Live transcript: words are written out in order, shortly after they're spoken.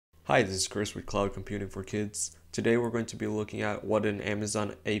Hi, this is Chris with Cloud Computing for Kids. Today we're going to be looking at what an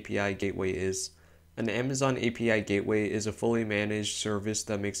Amazon API Gateway is. An Amazon API Gateway is a fully managed service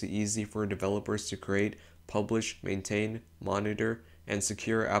that makes it easy for developers to create, publish, maintain, monitor, and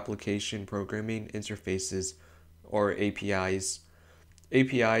secure application programming interfaces, or APIs.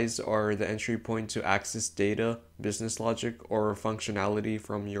 APIs are the entry point to access data, business logic, or functionality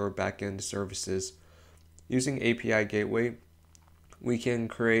from your backend services. Using API Gateway, we can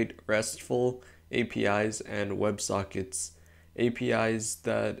create RESTful APIs and WebSockets, APIs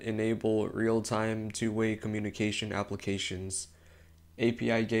that enable real-time two-way communication applications.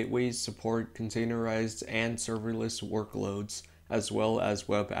 API gateways support containerized and serverless workloads, as well as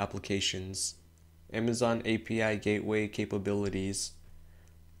web applications. Amazon API Gateway capabilities.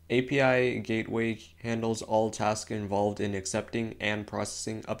 API Gateway handles all tasks involved in accepting and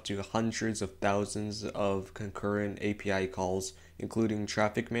processing up to hundreds of thousands of concurrent API calls, including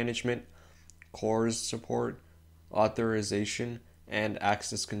traffic management, CORS support, authorization and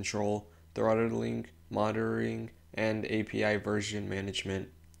access control, throttling, monitoring, and API version management.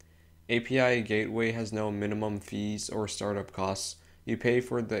 API Gateway has no minimum fees or startup costs. You pay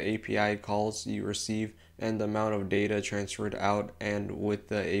for the API calls you receive and the amount of data transferred out, and with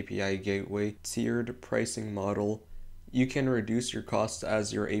the API Gateway tiered pricing model, you can reduce your costs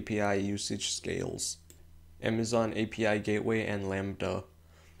as your API usage scales. Amazon API Gateway and Lambda.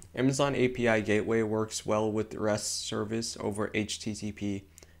 Amazon API Gateway works well with REST service over HTTP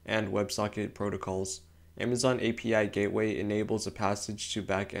and WebSocket protocols. Amazon API Gateway enables a passage to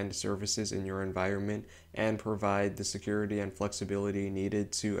backend services in your environment and provide the security and flexibility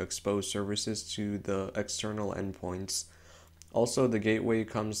needed to expose services to the external endpoints. Also, the gateway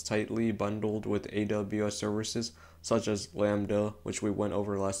comes tightly bundled with AWS services such as Lambda, which we went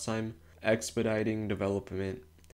over last time, expediting development.